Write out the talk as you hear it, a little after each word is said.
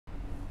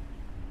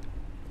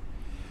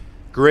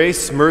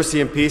Grace, mercy,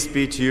 and peace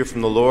be to you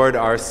from the Lord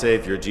our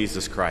Savior,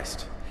 Jesus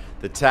Christ.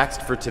 The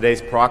text for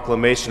today's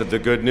proclamation of the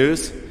good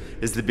news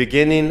is the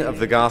beginning of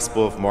the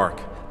Gospel of Mark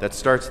that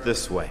starts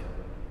this way: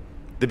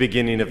 the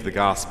beginning of the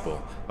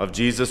Gospel of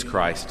Jesus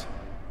Christ,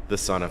 the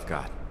Son of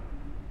God.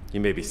 You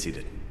may be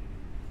seated.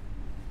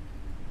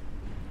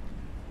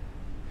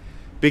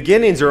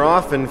 Beginnings are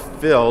often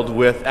filled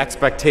with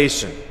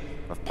expectation,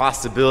 of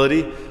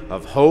possibility,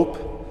 of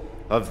hope,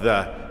 of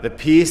the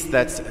peace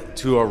that's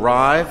to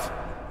arrive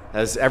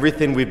as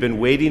everything we've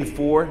been waiting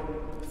for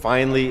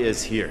finally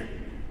is here.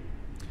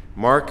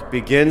 Mark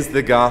begins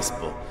the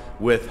gospel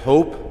with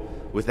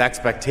hope, with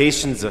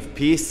expectations of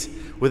peace,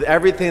 with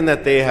everything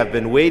that they have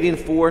been waiting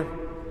for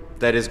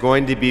that is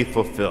going to be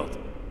fulfilled.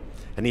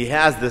 And he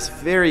has this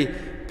very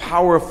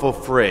powerful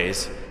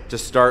phrase to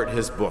start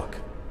his book: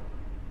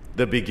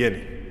 the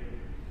beginning.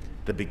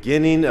 The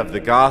beginning of the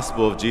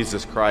gospel of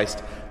Jesus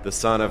Christ, the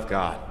Son of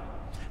God.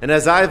 And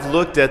as I've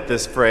looked at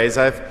this phrase,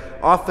 I've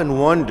often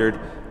wondered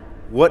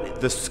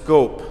what the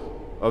scope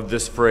of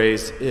this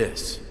phrase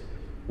is.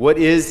 What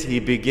is he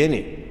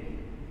beginning?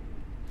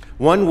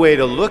 One way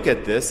to look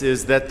at this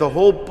is that the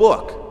whole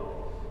book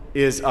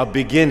is a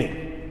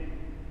beginning.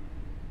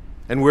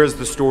 And where does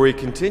the story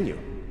continue?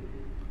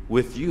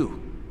 With you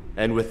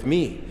and with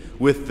me,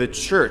 with the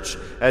church,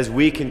 as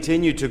we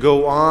continue to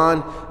go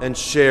on and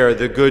share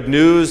the good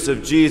news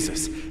of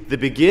Jesus. The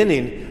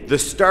beginning, the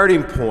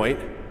starting point,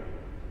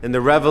 in the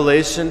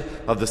revelation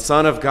of the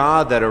Son of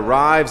God that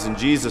arrives in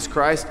Jesus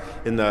Christ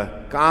in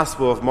the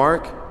Gospel of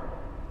Mark.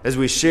 As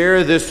we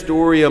share this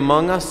story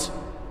among us,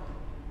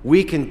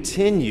 we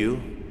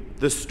continue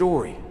the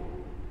story.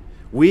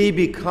 We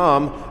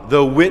become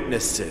the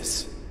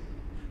witnesses,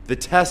 the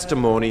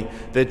testimony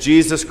that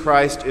Jesus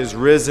Christ is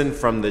risen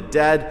from the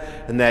dead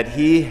and that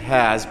he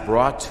has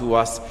brought to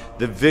us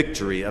the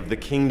victory of the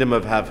kingdom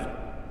of heaven.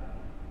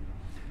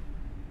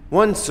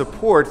 One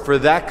support for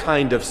that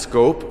kind of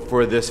scope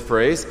for this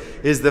phrase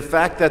is the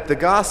fact that the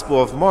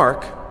Gospel of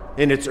Mark,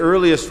 in its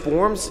earliest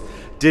forms,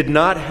 did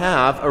not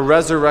have a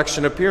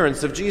resurrection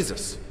appearance of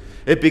Jesus.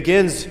 It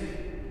begins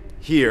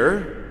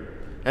here,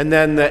 and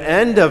then the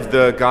end of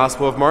the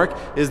Gospel of Mark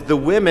is the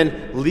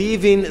women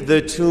leaving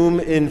the tomb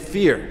in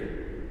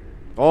fear.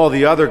 All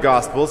the other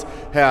Gospels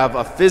have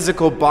a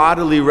physical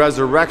bodily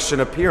resurrection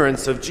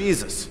appearance of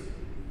Jesus.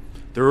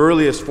 The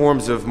earliest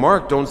forms of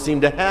Mark don't seem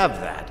to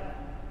have that.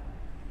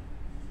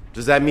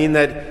 Does that mean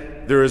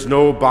that there is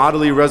no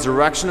bodily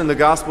resurrection in the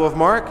Gospel of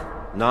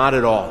Mark? Not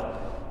at all.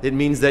 It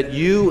means that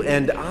you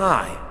and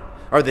I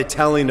are the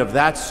telling of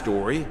that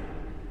story.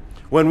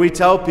 When we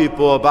tell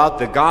people about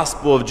the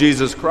gospel of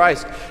Jesus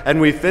Christ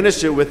and we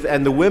finish it with,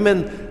 and the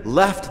women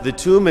left the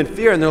tomb in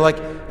fear, and they're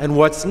like, and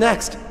what's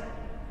next?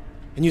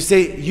 And you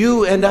say,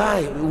 you and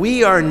I,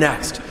 we are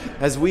next,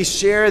 as we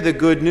share the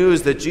good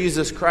news that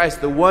Jesus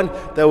Christ, the one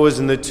that was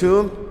in the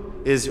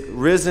tomb, is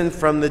risen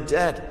from the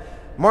dead.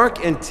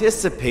 Mark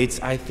anticipates,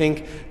 I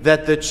think,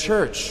 that the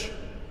church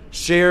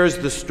shares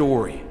the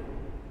story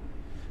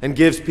and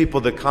gives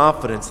people the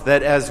confidence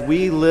that as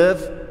we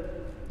live,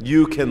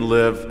 you can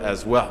live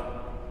as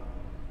well.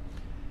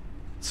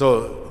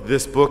 So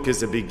this book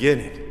is a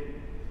beginning,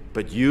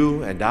 but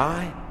you and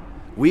I,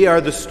 we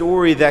are the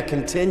story that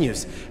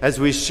continues as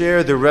we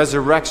share the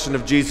resurrection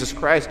of Jesus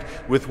Christ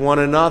with one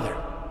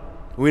another.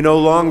 We no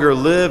longer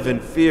live in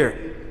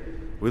fear.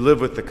 We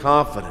live with the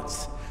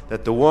confidence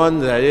that the one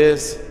that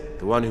is,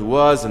 the one who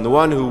was, and the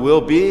one who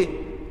will be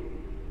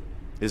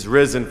is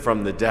risen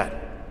from the dead.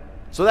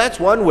 So that's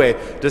one way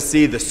to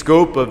see the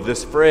scope of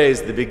this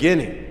phrase, the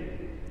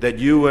beginning, that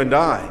you and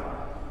I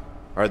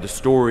are the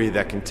story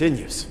that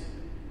continues.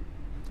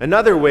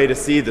 Another way to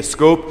see the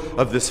scope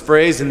of this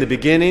phrase in the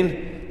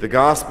beginning, the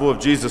gospel of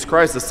Jesus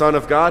Christ, the Son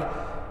of God,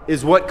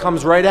 is what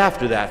comes right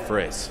after that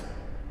phrase.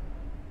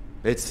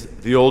 It's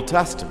the Old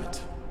Testament.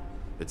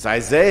 It's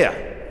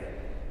Isaiah.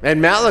 And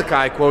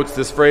Malachi quotes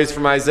this phrase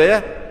from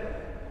Isaiah.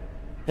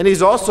 And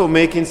he's also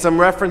making some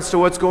reference to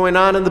what's going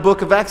on in the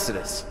book of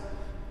Exodus.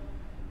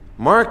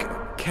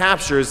 Mark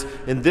captures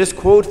in this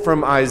quote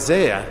from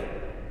Isaiah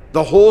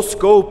the whole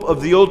scope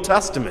of the Old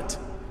Testament,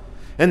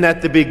 and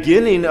that the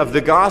beginning of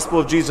the gospel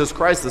of Jesus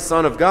Christ, the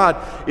Son of God,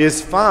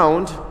 is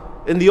found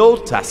in the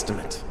Old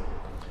Testament.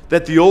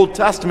 That the Old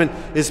Testament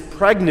is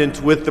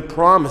pregnant with the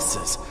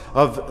promises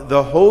of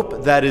the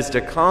hope that is to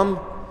come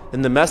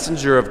in the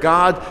messenger of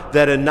God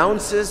that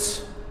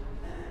announces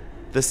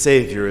the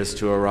Savior is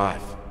to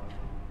arrive.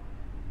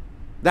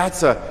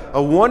 That's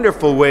a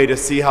wonderful way to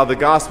see how the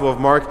Gospel of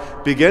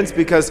Mark begins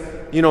because,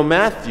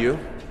 Matthew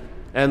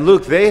and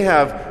Luke, they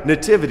have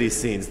nativity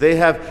scenes. They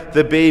have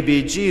the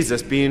baby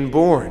Jesus being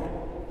born.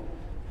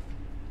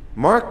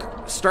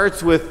 Mark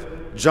starts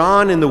with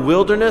John in the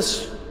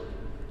wilderness.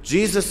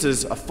 Jesus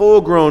is a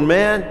full-grown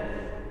man.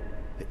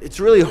 It's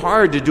really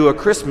hard to do a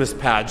Christmas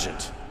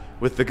pageant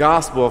with the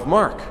Gospel of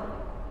Mark.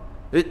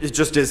 It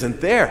just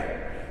isn't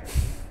there.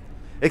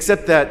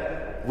 Except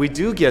that we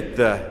do get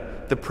the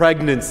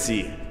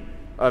pregnancy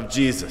of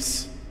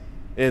Jesus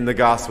in the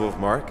Gospel of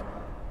Mark.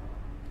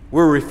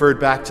 We're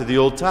referred back to the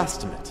Old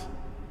Testament.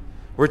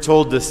 We're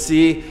told to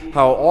see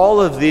how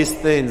all of these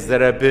things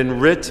that have been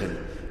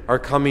written are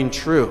coming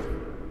true.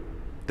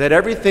 That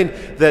everything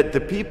that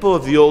the people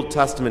of the Old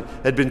Testament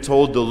had been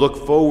told to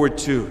look forward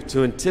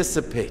to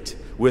anticipate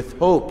with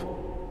hope.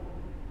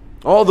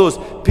 All those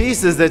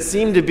pieces that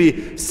seem to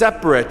be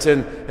separate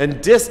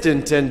and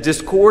distant and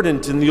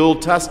discordant in the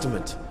Old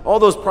Testament. All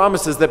those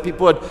promises that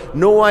people had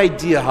no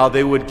idea how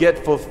they would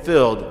get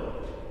fulfilled.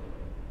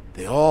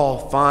 They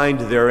all find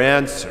their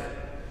answer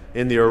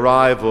in the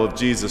arrival of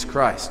Jesus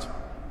Christ.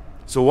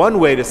 So one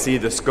way to see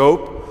the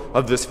scope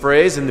of this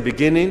phrase in the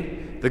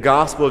beginning, the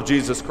gospel of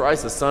Jesus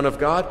Christ, the Son of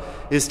God,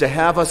 is to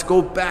have us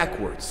go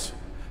backwards,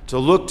 to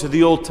look to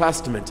the Old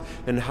Testament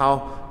and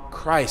how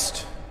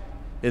Christ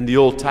in the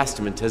Old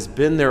Testament has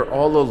been there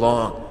all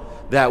along.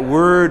 That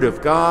Word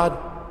of God,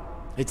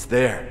 it's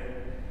there.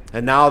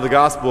 And now the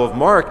Gospel of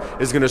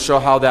Mark is going to show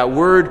how that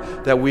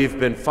Word that we've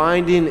been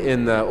finding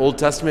in the Old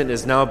Testament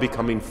is now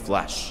becoming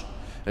flesh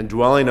and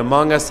dwelling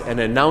among us and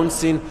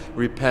announcing,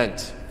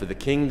 repent, for the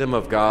kingdom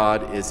of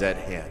God is at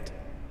hand.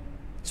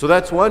 So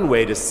that's one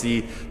way to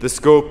see the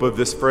scope of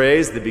this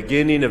phrase, the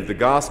beginning of the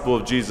gospel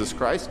of Jesus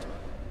Christ,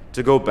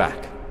 to go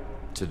back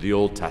to the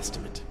Old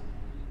Testament.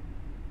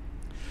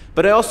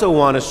 But I also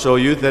want to show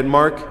you that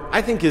Mark,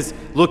 I think, is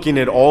looking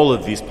at all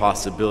of these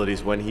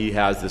possibilities when he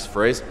has this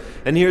phrase.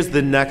 And here's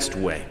the next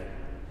way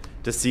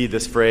to see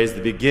this phrase,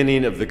 the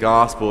beginning of the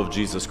gospel of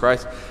Jesus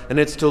Christ. And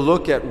it's to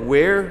look at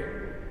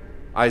where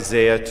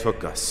Isaiah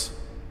took us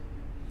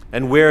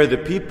and where the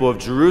people of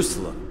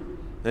Jerusalem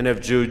and of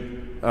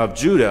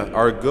Judah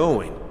are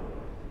going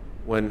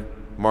when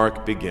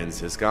Mark begins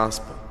his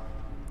gospel.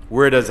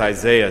 Where does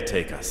Isaiah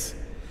take us?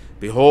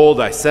 Behold,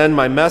 I send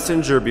my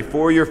messenger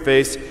before your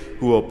face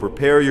who will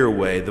prepare your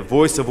way, the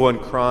voice of one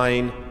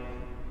crying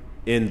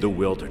in the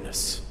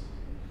wilderness.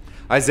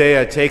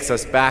 Isaiah takes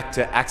us back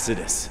to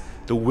Exodus,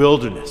 the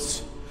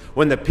wilderness,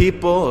 when the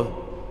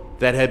people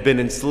that had been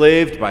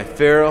enslaved by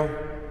Pharaoh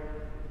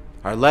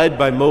are led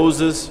by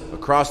Moses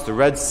across the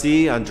Red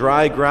Sea on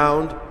dry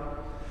ground,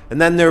 and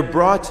then they're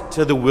brought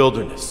to the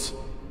wilderness,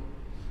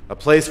 a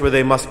place where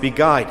they must be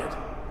guided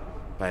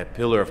by a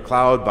pillar of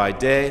cloud by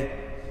day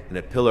and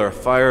a pillar of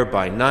fire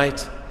by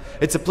night.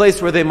 It's a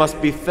place where they must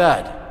be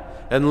fed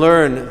and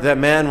learn that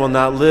man will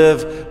not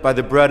live by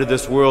the bread of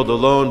this world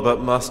alone,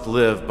 but must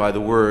live by the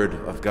word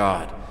of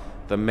God.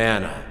 The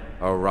manna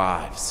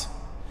arrives.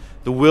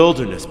 The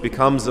wilderness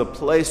becomes a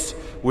place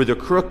where the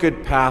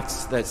crooked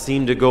paths that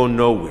seem to go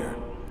nowhere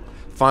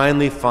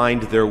finally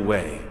find their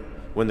way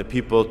when the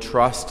people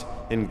trust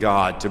in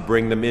God to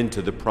bring them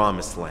into the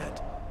promised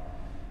land.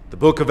 The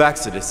book of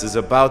Exodus is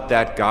about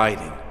that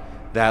guiding,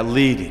 that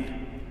leading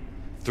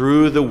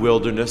through the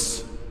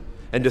wilderness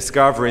and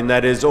discovering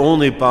that it is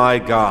only by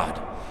God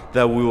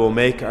that we will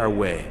make our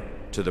way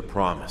to the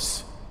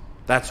promise.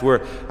 That's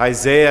where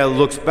Isaiah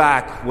looks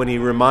back when he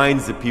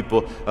reminds the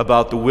people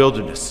about the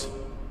wilderness.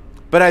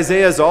 But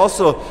Isaiah is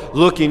also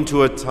looking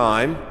to a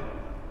time,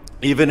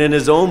 even in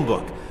his own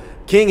book.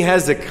 King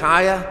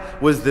Hezekiah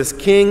was this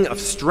king of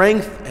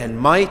strength and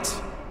might.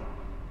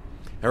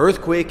 An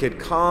earthquake had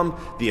come.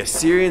 The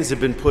Assyrians had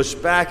been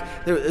pushed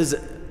back. There is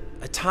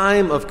a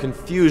time of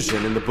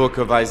confusion in the book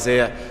of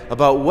Isaiah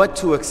about what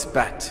to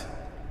expect.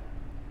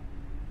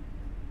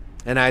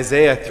 And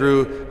Isaiah,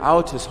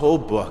 throughout his whole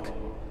book,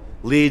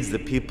 leads the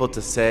people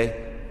to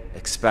say,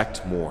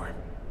 expect more.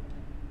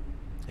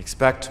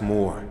 Expect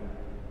more.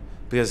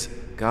 Because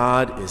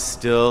God is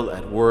still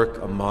at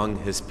work among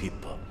his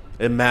people.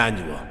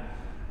 Emmanuel,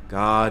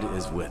 God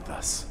is with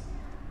us.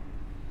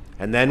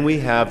 And then we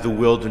have the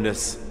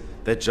wilderness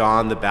that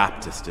John the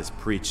Baptist is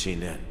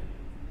preaching in.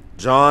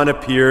 John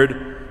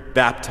appeared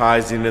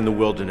baptizing in the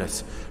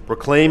wilderness,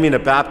 proclaiming a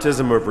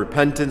baptism of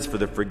repentance for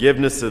the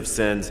forgiveness of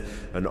sins,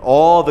 and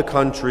all the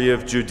country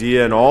of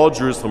Judea and all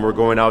Jerusalem were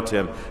going out to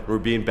him and were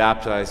being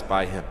baptized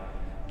by him.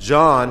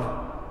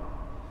 John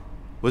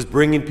was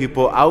bringing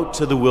people out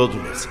to the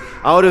wilderness,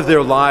 out of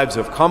their lives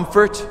of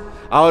comfort,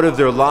 out of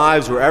their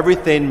lives where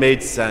everything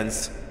made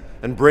sense,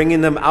 and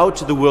bringing them out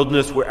to the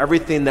wilderness where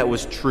everything that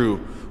was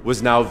true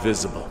was now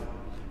visible.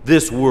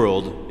 This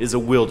world is a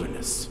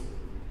wilderness.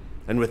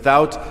 And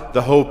without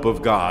the hope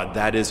of God,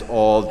 that is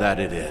all that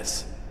it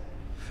is.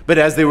 But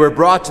as they were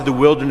brought to the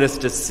wilderness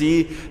to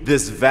see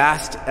this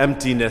vast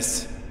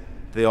emptiness,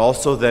 they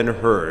also then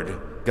heard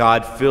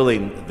God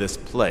filling this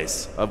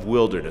place of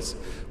wilderness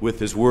with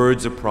his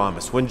words of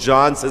promise. When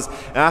John says,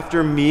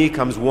 after me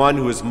comes one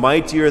who is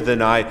mightier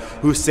than I,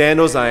 whose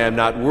sandals I am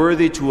not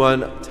worthy to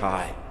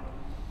untie.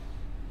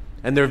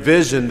 And their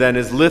vision then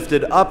is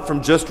lifted up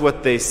from just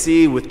what they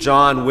see, with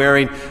John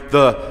wearing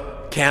the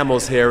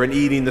camel's hair and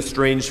eating the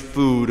strange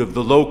food of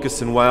the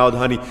locusts and wild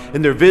honey.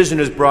 And their vision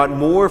is brought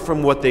more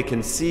from what they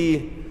can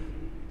see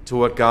to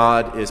what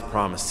God is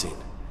promising.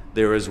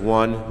 There is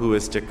one who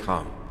is to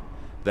come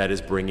that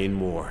is bringing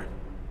more.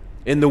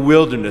 In the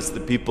wilderness, the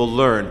people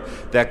learn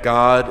that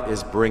God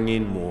is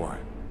bringing more.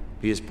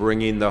 He is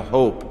bringing the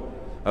hope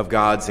of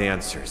God's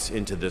answers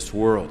into this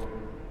world.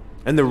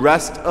 And the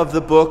rest of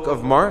the book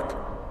of Mark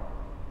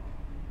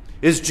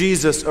is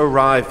Jesus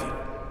arriving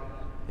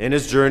in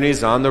his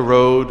journeys on the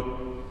road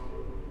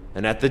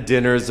and at the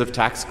dinners of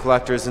tax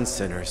collectors and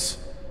sinners,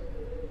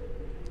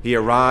 he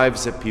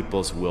arrives at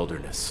people's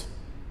wilderness.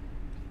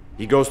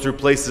 He goes through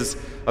places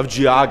of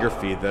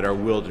geography that are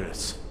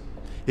wilderness.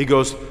 He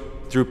goes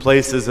through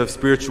places of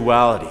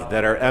spirituality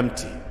that are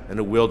empty and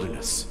a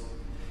wilderness.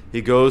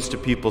 He goes to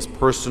people's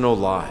personal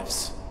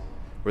lives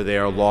where they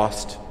are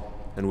lost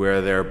and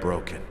where they are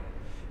broken.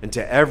 And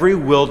to every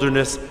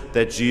wilderness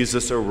that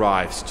Jesus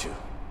arrives to,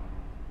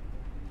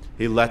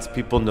 he lets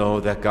people know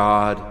that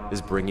God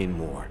is bringing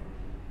more,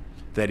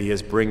 that he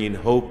is bringing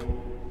hope,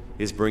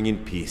 he is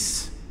bringing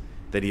peace,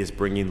 that he is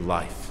bringing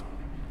life.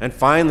 And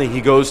finally,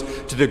 he goes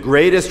to the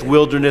greatest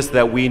wilderness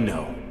that we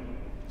know.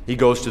 He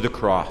goes to the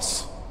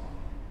cross.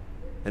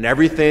 And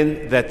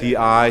everything that the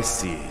eye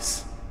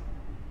sees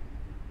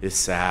is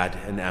sad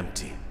and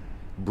empty,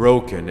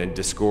 broken and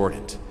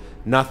discordant.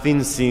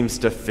 Nothing seems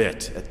to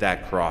fit at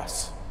that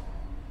cross.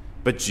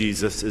 But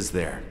Jesus is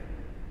there.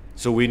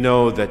 So we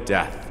know that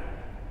death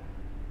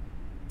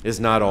is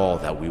not all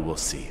that we will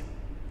see.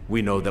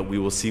 We know that we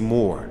will see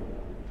more.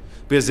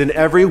 Because in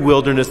every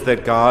wilderness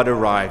that God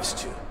arrives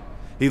to,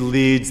 he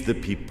leads the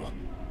people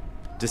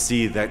to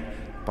see that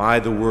by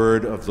the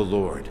word of the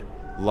Lord,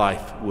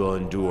 life will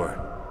endure.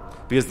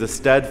 Because the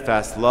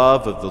steadfast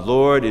love of the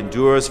Lord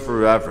endures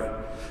forever.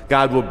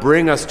 God will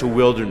bring us to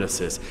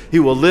wildernesses. He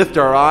will lift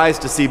our eyes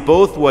to see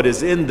both what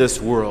is in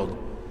this world,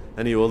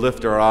 and he will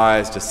lift our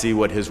eyes to see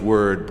what his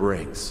word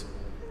brings,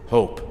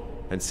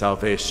 hope and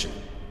salvation.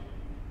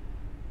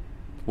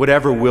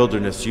 Whatever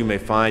wilderness you may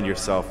find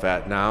yourself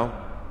at now,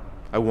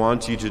 I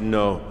want you to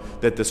know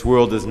that this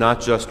world is not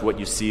just what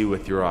you see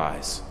with your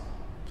eyes.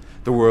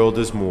 The world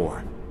is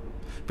more,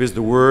 because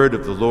the word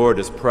of the Lord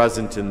is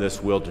present in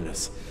this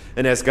wilderness.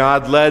 And as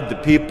God led the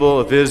people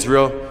of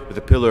Israel with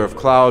a pillar of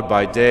cloud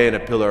by day and a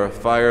pillar of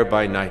fire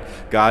by night,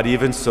 God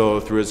even so,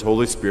 through his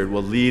Holy Spirit,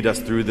 will lead us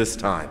through this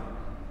time.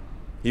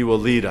 He will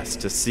lead us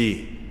to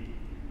see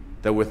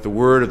that with the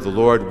word of the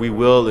Lord we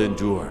will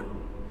endure.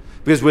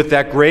 Because with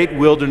that great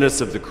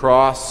wilderness of the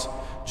cross,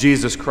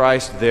 Jesus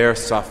Christ there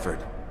suffered.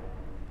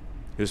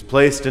 He was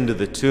placed into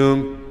the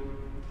tomb,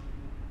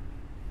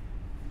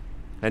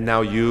 and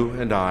now you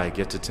and I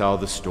get to tell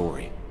the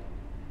story.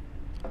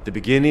 The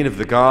beginning of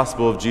the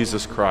gospel of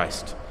Jesus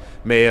Christ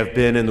may have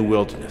been in the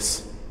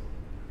wilderness,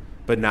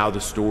 but now the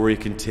story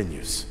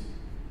continues.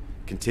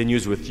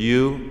 Continues with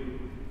you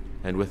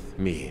and with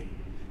me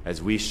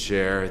as we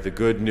share the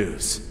good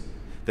news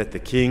that the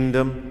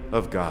kingdom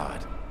of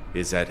God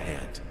is at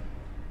hand.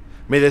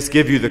 May this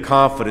give you the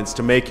confidence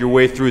to make your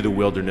way through the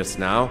wilderness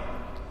now,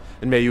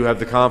 and may you have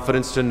the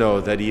confidence to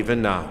know that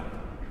even now,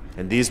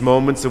 in these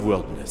moments of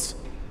wilderness,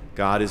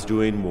 God is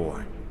doing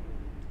more.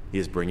 He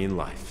is bringing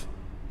life.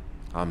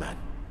 Amen.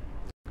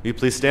 Will you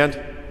please stand?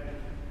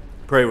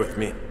 Pray with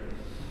me.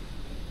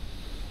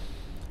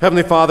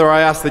 Heavenly Father,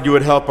 I ask that you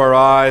would help our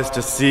eyes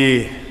to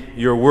see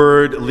your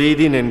word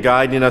leading and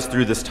guiding us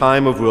through this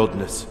time of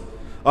wilderness.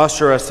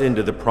 Usher us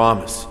into the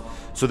promise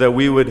so that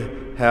we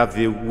would have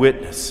the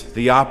witness,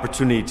 the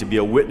opportunity to be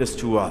a witness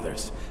to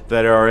others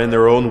that are in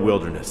their own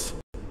wilderness,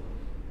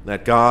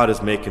 that God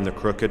is making the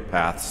crooked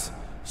paths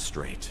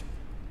straight.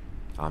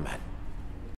 Amen.